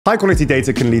High quality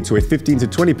data can lead to a 15 to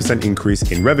 20%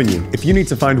 increase in revenue. If you need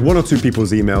to find one or two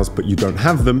people's emails but you don't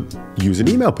have them, use an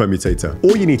email permutator.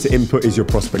 All you need to input is your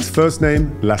prospect's first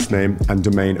name, last name, and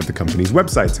domain of the company's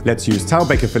website. Let's use Tal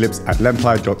Baker Phillips at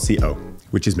lempire.co.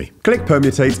 which is me. Click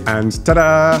Permutate and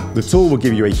ta-da! The tool will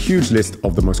give you a huge list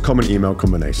of the most common email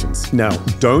combinations. Now,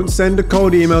 don't send a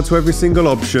cold email to every single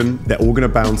option. They're all gonna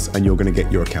bounce and you're gonna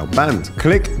get your account banned.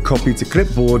 Click Copy to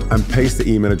Clipboard and paste the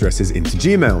email addresses into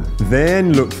Gmail.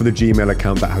 Then look for the Gmail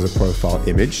account that has a profile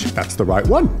image. That's the right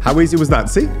one. How easy was that,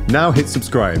 see? Now hit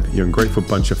subscribe. You're a grateful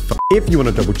bunch of f***. If you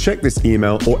wanna double check this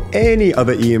email or any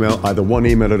other email, either one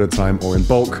email at a time or in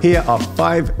bulk, here are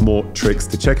 5 more tricks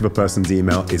to check if a person's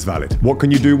email is valid. What can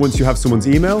you do once you have someone's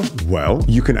email? Well,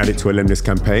 you can add it to a lemlist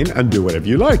campaign and do whatever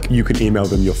you like. You can email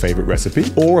them your favorite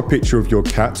recipe or a picture of your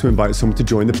cat to invite someone to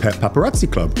join the Pet Paparazzi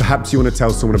Club. Perhaps you want to tell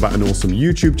someone about an awesome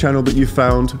YouTube channel that you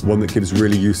found, one that gives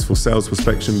really useful sales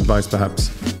prospection advice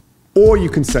perhaps. Or you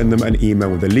can send them an email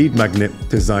with a lead magnet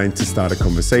designed to start a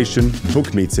conversation,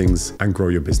 book meetings, and grow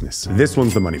your business. This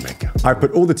one's the moneymaker. I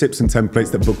put all the tips and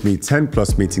templates that book me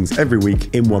 10+ meetings every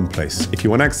week in one place. If you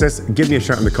want access, give me a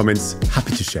shout in the comments.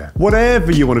 Happy to share.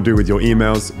 Whatever you want to do with your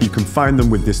emails, you can find them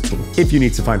with this tool. If you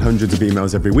need to find hundreds of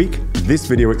emails every week, this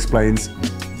video explains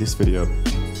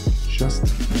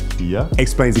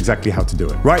exactly how to do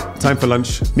it. Right, time for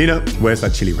lunch. Nina, where's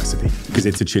that chili recipe? Because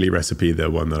it's a chili recipe, the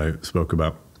one that I spoke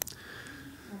about.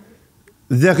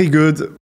 Very good.